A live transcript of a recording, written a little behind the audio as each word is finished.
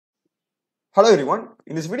Hello everyone,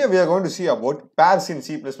 in this video we are going to see about pairs in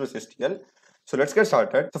C++ STL. So let's get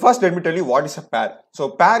started. So first let me tell you what is a pair. So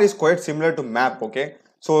pair is quite similar to map, okay.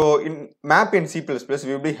 So in map in C++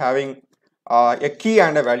 we will be having a key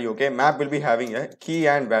and a value, okay. Map will be having a key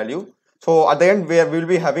and value. So at the end we will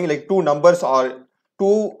be having like two numbers or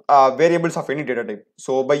two variables of any data type.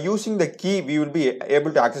 So by using the key we will be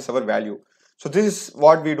able to access our value. So this is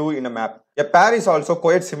what we do in a map. A pair is also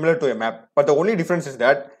quite similar to a map, but the only difference is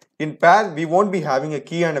that in pair, we won't be having a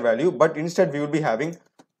key and a value, but instead we will be having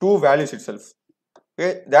two values itself.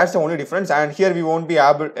 Okay, that's the only difference. And here we won't be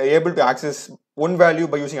able to access one value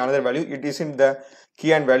by using another value. It isn't the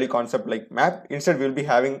key and value concept like map. Instead, we will be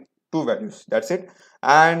having two values. That's it.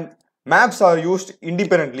 And maps are used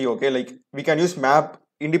independently. Okay, like we can use map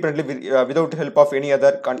independently without help of any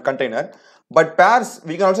other container. But pairs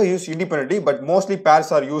we can also use independently, but mostly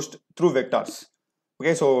pairs are used through vectors.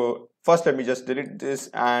 Okay, so first let me just delete this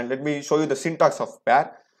and let me show you the syntax of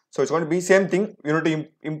pair. So it's going to be same thing. You need to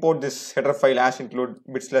import this header file as include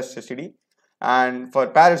bit/std, and for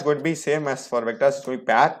pair it's going to be same as for vectors. It's going to be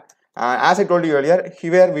pair. And as I told you earlier,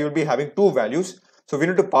 here we will be having two values. So we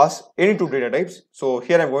need to pass any two data types. So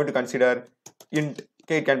here I'm going to consider int.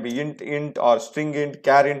 Okay, it can be int or string int,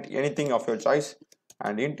 char int, anything of your choice,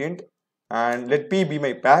 and int. And let p be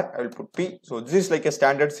my pair. I will put p. So this is like a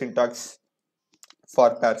standard syntax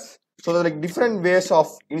for pairs. So there are like different ways of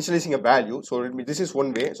initializing a value. So this is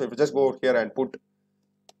one way. So if you just go here and put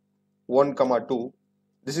 1 comma 2,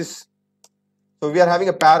 this is, so we are having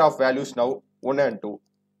a pair of values now, 1 and 2.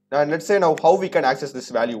 And let's say now how we can access this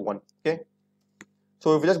value 1. Okay,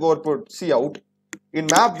 so if we just go and put cout, in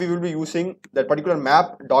map we will be using that particular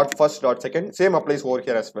map dot first dot second. Same applies over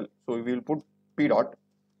here as well. So we will put p dot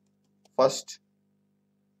first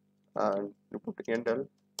and you put endl,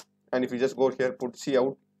 and if you just go here put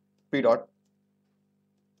cout p dot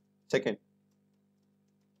second.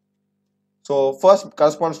 So first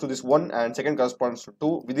corresponds to this 1 and second corresponds to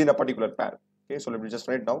 2 within a particular pair. Okay, so let me just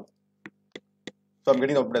write down. So I'm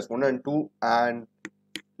getting the output as 1 and 2, and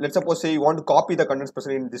let's suppose say you want to copy the contents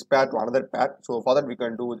present in this pair to another pair. So for that we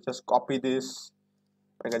can do just copy this.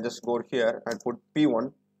 I can just go here and put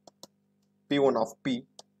p1 of p.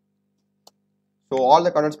 So all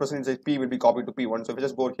the contents present inside p will be copied to p1. So if I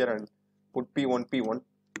just go here and put p1,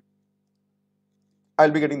 I'll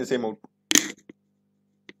be getting the same output.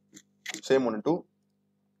 Same 1 and 2.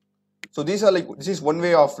 So these are like, this is one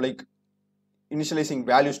way of like initializing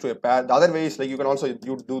values to a pair. The other way is like you can also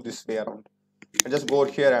do this way around and just go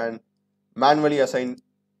here and manually assign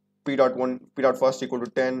p dot first equal to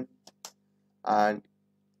 10 and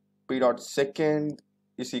p dot second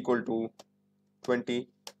is equal to 20.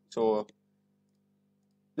 So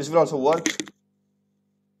this will also work.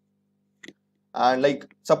 And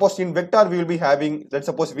like suppose in vector we will be having, let's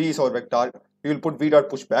suppose v is our vector, we will put v dot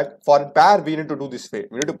pushback. For pair we need to do this way.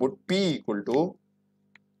 We need to put p equal to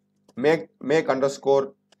make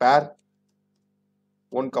underscore pair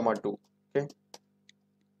 1 comma 2. Okay,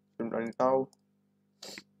 run it now.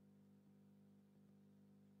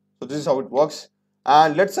 So this is how it works.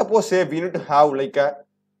 And let's suppose say we need to have like a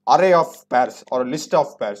array of pairs or a list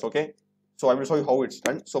of pairs. Okay, so I will show you how it's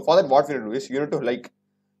done. So for that what we need to do is you need to like,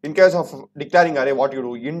 in case of declaring array, what you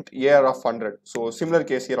do, int year of 100. So similar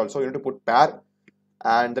case here also you need to put pair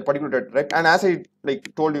and the particular data type. And as I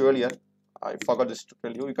like told you earlier, I forgot this to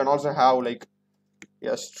tell you, you can also have like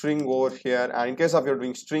a string over here, and in case of you're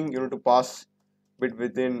doing string, you need to pass bit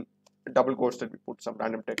within double quotes that we put some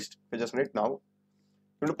random text. We just run it now.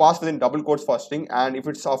 You need to pass within double quotes for string, and if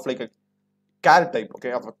it's of like a char type,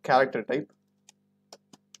 okay, of a character type,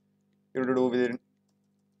 you need to do within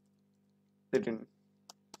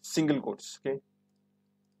single quotes. Okay,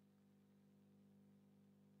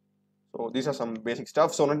 so these are some basic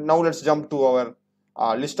stuff. So now let's jump to our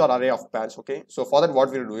list or array of pairs. Okay, so for that what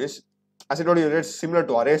we will do is, as I told you, it's similar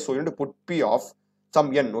to array, so you need to put p of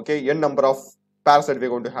some n. Okay, n number of pairs that we're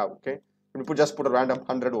going to have. Okay, we just put a random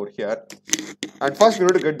 100 over here, and first we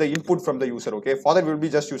need to get the input from the user. Okay, for that we will be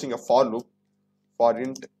just using a for loop for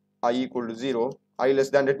int I equal to 0, I less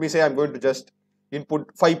than, let me say I'm going to just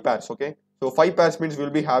input 5 pairs. Okay, so 5 pairs means we'll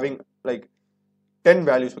be having like 10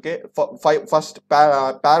 values. Okay, for first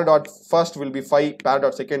pair dot first will be 5, pair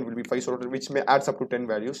dot second will be 5, so which may adds up to 10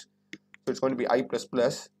 values. So it's going to be I plus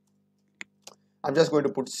plus. I'm just going to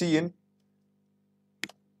put c in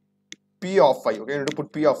p of 5. Okay, you need to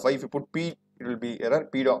put p of 5. If you put p, it will be error.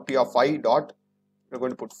 P of 5 dot, we're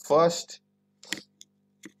going to put first,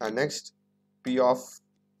 and next p of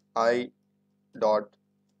I dot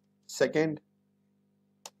second.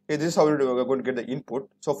 Okay, this is how we're going to get the input.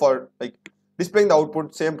 So for like displaying the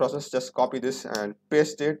output, same process, just copy this and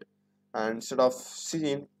paste it, and instead of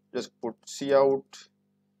C in, just put C out,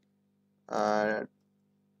 and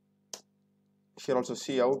here also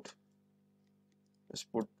C out.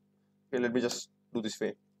 Just put, okay, let me just do this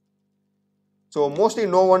way. So mostly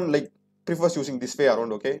no one like prefers using this way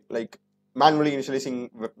around, okay, like manually initializing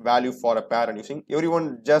value for a pair and using.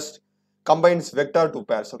 Everyone just combines vector to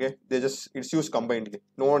pairs, okay, they just, it's used combinedly,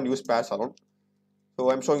 no one use pairs alone. So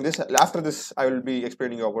I'm showing this. After this I will be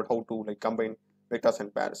explaining you about how to like combine vectors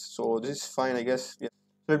and pairs. So this is fine, I guess. Yeah.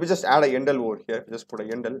 So let me just add a endl over here, just put a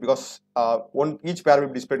endl, because each pair will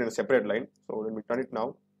be displayed in a separate line. So let me run it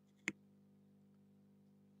now.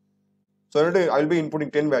 So I will be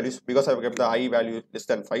inputting 10 values because I've kept the I value less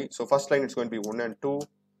than 5. So first line it's going to be 1 and 2,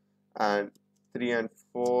 and 3 and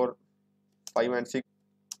 4, 5 and 6,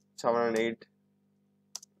 7 and 8,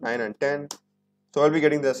 9 and 10. So I'll be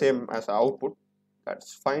getting the same as output.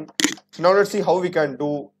 That's fine. So now let's see how we can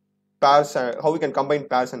do pairs and how we can combine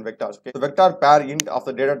pairs and vectors. Okay, the vector pair int of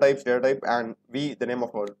the data type, and v the name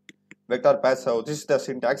of our vector pair. So this is the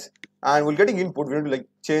syntax, and we're getting input. We need to like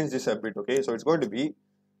change this a bit. Okay, so it's going to be,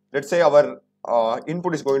 let's say our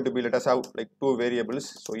input is going to be, let us have like two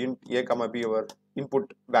variables. So int a comma b our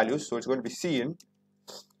input values. So it's going to be c in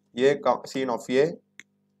of a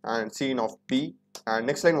and c in of b. And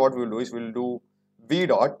next line what we will do is we'll do v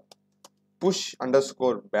dot push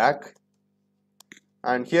underscore back,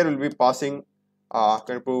 and here we'll be passing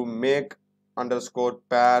kind of make underscore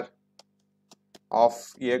pair of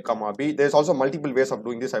a comma b. There's also multiple ways of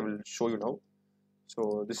doing this, I will show you now.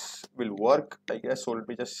 So this will work, I guess. So let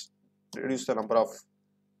me just reduce the number of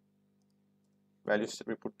values. Let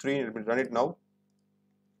me put 3. Let me run it now.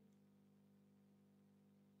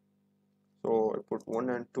 So I put 1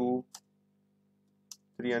 and 2,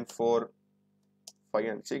 3 and 4, 5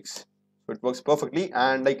 and 6. So it works perfectly.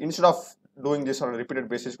 And like instead of doing this on a repeated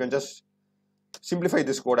basis, you can just simplify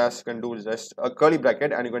this code as you can do just a curly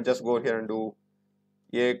bracket, and you can just go here and do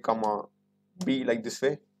a comma b like this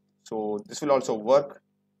way. So this will also work.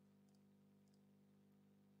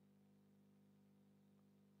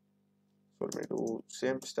 So let me do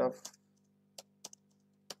same stuff.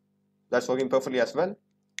 That's working perfectly as well.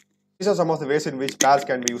 These are some of the ways in which pairs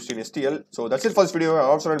can be used in STL. So that's it for this video. I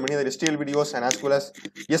also have many other STL videos and as well as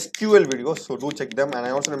SQL videos. So do check them. And I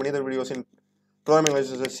also have many other videos in programming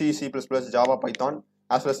languages, C, C++, Java, Python,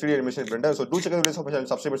 as well as 3D animation Blender. So do check out the videos and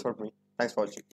subscribe and support me. Thanks for watching.